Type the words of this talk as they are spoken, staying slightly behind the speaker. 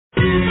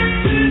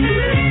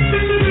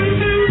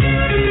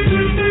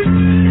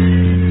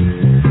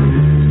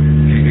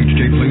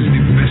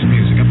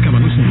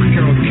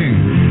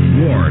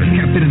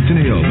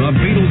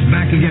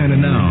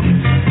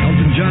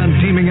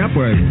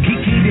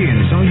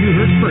you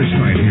heard first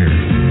right here.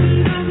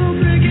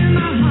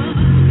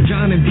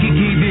 John and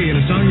Kiki D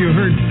and a song you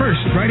heard first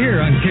right here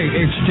on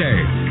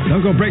KHJ. Don't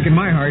Go Breaking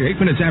My Heart,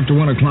 8 minutes after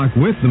 1 o'clock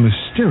with the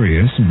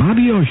mysterious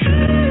Bobby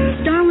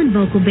Ocean. Darwin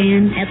Vocal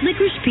Band at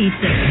Licorice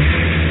Pizza.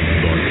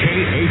 The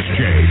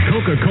KHJ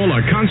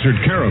Coca-Cola Concert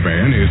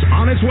Caravan is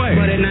on its way.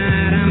 But at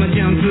night, I'm a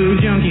junk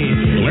food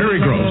junkie. Larry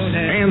Gross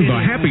and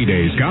the Happy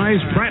Days guys,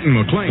 Pratt and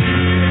McClain,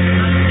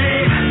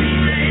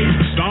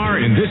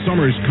 star in this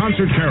summer's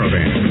concert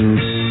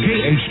caravan.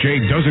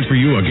 KHJ does it for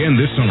you again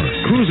this summer,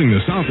 cruising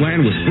the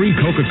Southland with free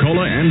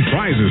Coca-Cola and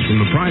prizes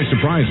from the Prize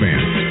Surprise Van,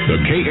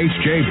 the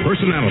KHJ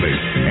personalities,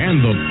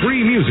 and the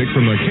free music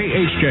from the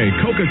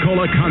KHJ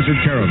Coca-Cola Concert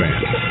Caravan.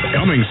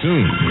 Coming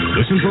soon.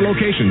 Listen for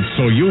locations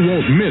so you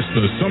won't miss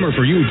the Summer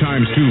for You ×2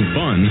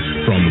 fun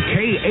from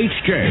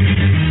KHJ.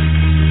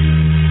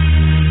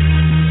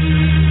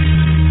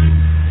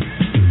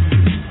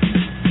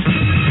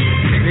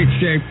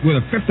 With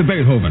a fifth of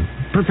Beethoven.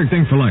 Perfect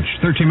thing for lunch.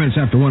 13 minutes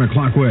after 1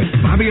 o'clock with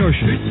Bobby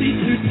Ocean.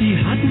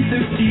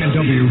 And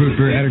W. Root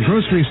Beer at a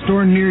grocery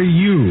store near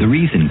you. The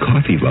reason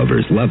coffee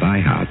lovers love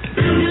IHOP.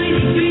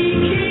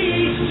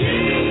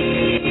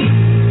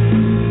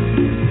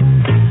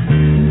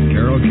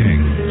 Carole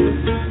King.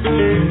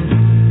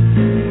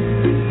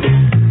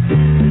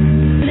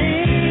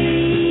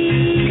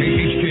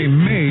 KHJ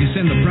may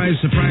send the Prize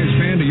Surprise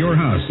Van to your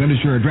house. Send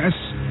us your address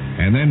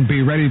and then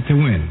be ready to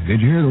win. Did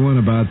you hear the one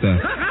about the...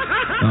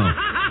 Oh.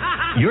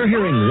 You're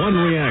hearing one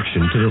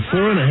reaction to the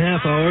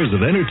 4.5 hours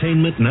of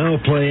entertainment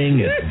now playing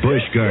at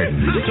Busch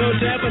Gardens. The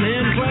toe-tapping,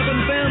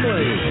 hand-clapping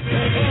family.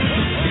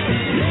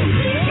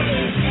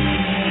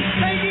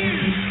 Thank you.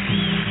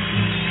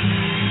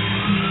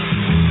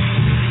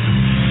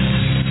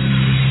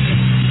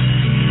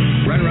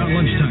 Right around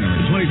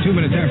lunchtime, 22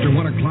 minutes after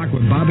 1 o'clock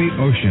with Bobby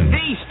Ocean.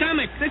 Hey,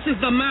 stomach, this is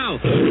the mouth.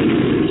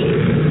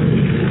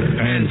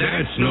 And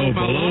that's no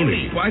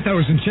baloney. Well, I thought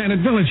it was Enchanted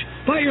Village.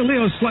 Buy your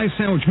Leo's Slice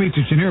Sandwich Meats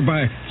at your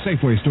nearby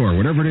Safeway store.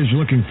 Whatever it is you're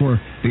looking for,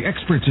 the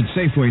experts at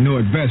Safeway know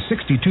it best.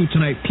 62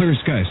 tonight, clear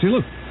sky. See,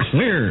 look,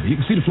 clear. You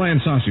can see the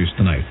flying saucers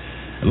tonight.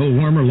 A little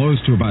warmer,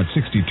 lows to about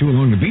 62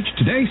 along the beach.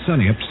 Today,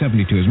 sunny, up to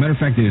 72. As a matter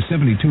of fact, it is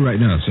 72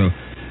 right now, so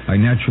I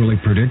naturally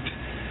predict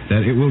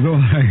that it will go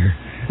higher.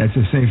 That's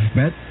a safe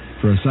bet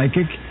for a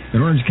psychic.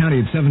 In Orange County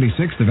at 76,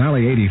 the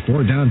Valley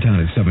 84, downtown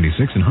at 76,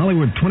 and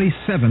Hollywood 27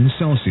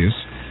 Celsius.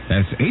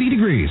 That's 80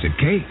 degrees at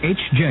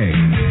KHJ.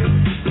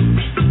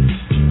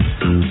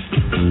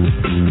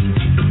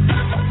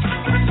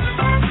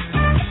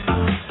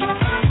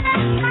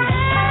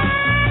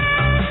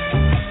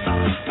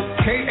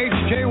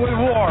 KHJ with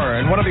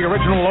War, and one of the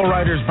original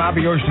lowriders,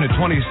 Bobby Ocean at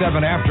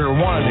 27 after 1.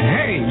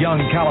 Hey,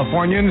 young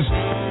Californians.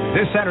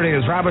 This Saturday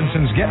is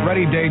Robinson's Get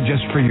Ready Day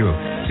just for you.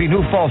 See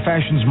new fall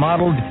fashions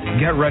modeled.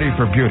 Get ready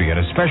for beauty at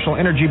a special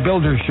Energy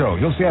Builder show.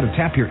 You'll see how to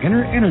tap your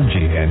inner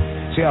energy and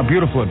see how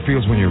beautiful it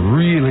feels when you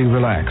really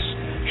relax.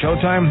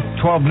 Showtime,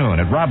 12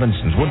 noon at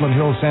Robinson's, Woodland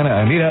Hills, Santa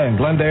Anita, and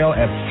Glendale,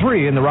 at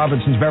 3 in the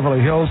Robinson's,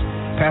 Beverly Hills,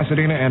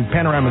 Pasadena, and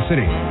Panorama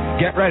City.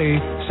 Get ready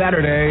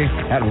Saturday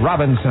at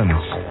Robinson's.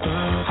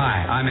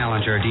 Hi, I'm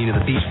Alan Jardine of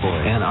the Beach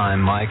Boys. And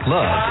I'm Mike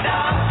Love.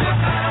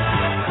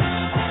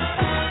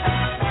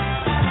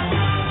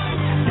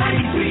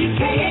 93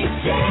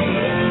 KHJ.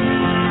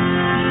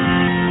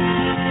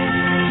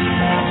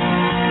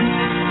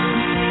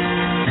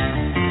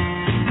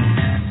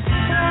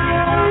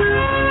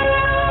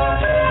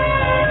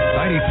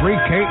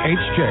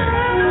 KHJ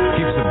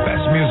keeps the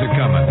best music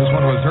coming. This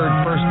one was heard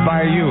first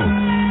by you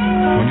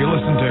when you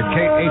listen to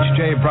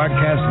KHJ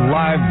broadcast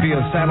live via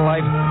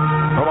satellite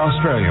from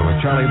Australia with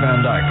Charlie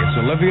Van Dyke.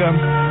 It's Olivia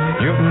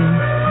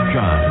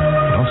Newton-John.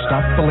 Don't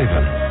stop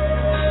believing.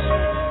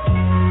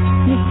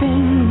 You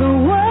think the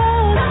world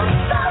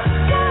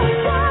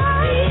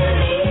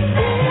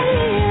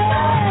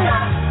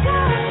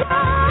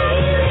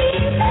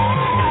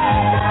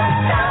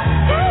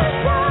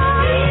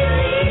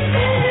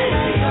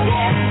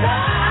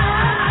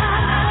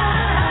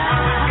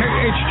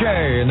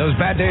and those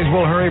bad days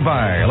will hurry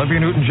by. Olivia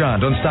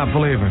Newton-John, don't stop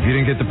believing. If you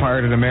didn't get the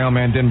part and the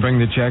mailman didn't bring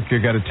the check, you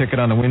got a ticket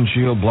on the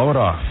windshield, blow it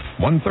off.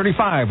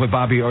 1:35 with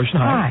Bobby Ocean.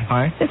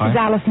 Hi. This is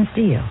Allison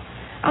Steele.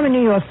 I'm a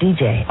New York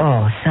DJ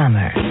all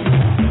summer.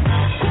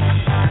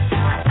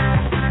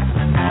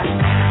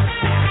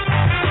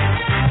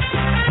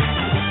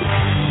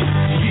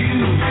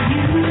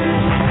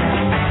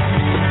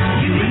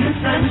 You in the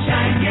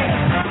sunshine, yeah.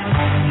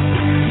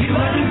 You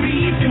are the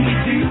reason we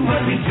do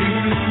what we do.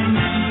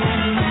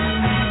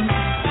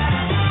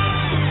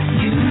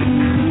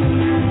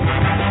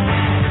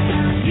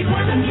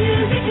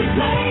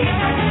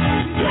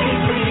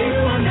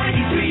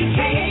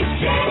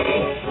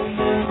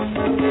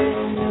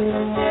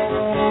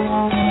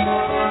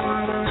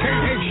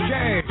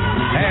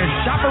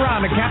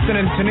 Captain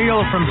and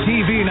Tennille from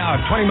TV now.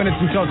 20 minutes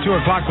until 2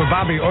 o'clock with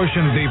Bobby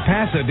Ocean. The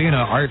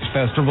Pasadena Arts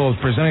Festival is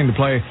presenting the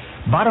play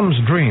Bottom's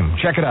Dream.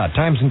 Check it out.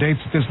 Times and dates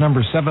at this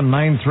number,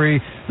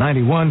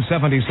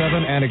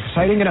 793-9177. An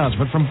exciting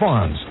announcement from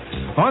Vaughn's.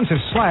 Vaughn's has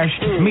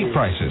slashed meat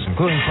prices,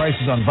 including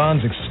prices on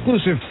Vaughn's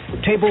exclusive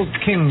Table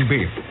King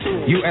beef.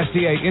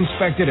 USDA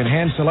inspected and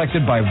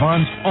hand-selected by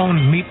Vaughn's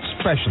own meat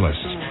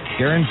specialists.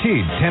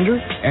 Guaranteed tender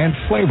and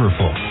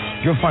flavorful.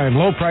 You'll find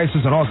low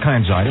prices on all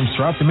kinds of items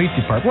throughout the meat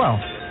department. Well,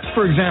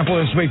 for example,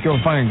 this week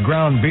you'll find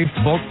ground beef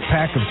bulk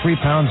pack of 3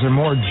 pounds or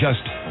more,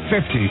 just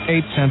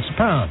 58 cents a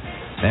pound.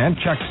 And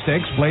chuck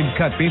steaks, blade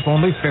cut beef,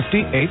 only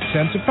 58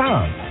 cents a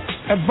pound.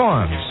 At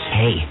Vaughn's.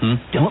 Hey,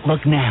 don't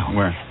look now.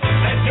 Where?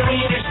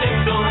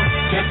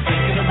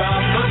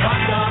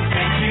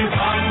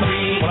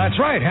 Well, that's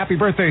right. Happy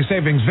birthday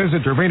savings.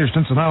 Visit Urbana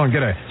Stinson Isle and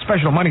get a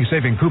special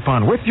money-saving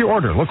coupon with your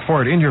order. Look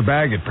for it in your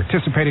bag at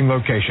participating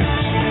locations.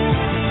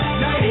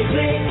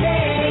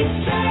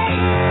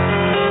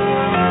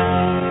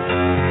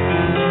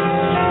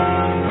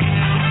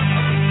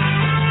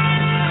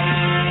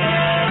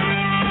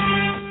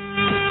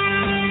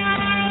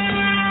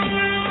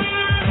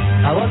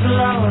 I was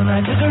alone, I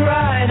took a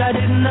ride, I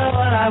didn't know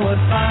what I would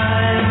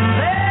find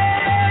there.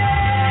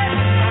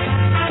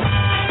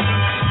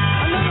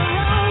 Another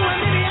road where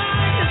maybe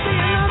I could see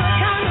another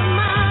kind of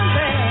mind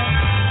there.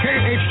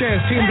 KHJ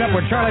has teamed up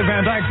with Charlie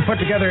Van Dyke to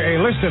put together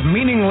a list of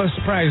meaningless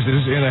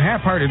prizes in a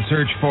half-hearted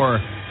search for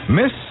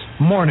Miss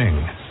Morning.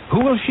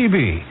 Who will she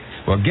be?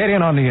 Well, get in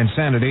on the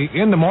insanity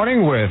in the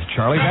morning with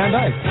Charlie Van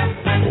Dyke.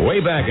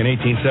 Way back in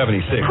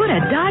 1876. Put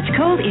a Dodge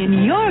Colt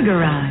in your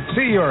garage.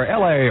 See your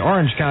L.A.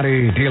 Orange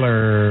County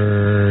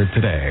dealer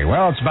today.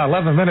 Well, it's about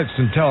 11 minutes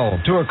until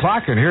 2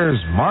 o'clock, and here's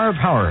Marv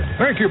Howard.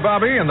 Thank you,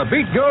 Bobby, and the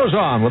beat goes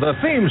on with a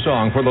theme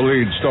song for the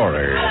lead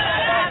story.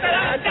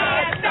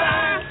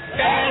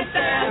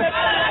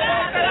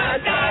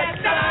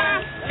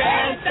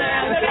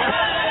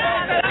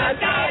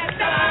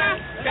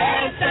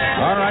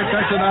 All right,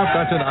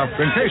 that's enough.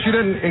 In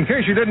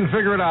case you didn't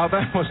figure it out,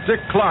 that was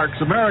Dick Clark's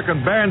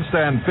American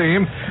Bandstand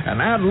theme, an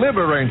ad-lib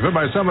arrangement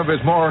by some of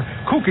his more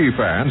kooky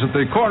fans at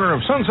the corner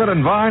of Sunset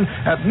and Vine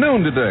at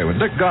noon today when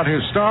Dick got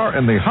his star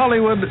in the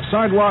Hollywood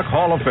Sidewalk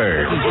Hall of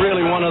Fame. It's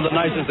really one of the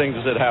nicest things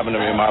that happened to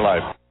me in my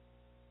life.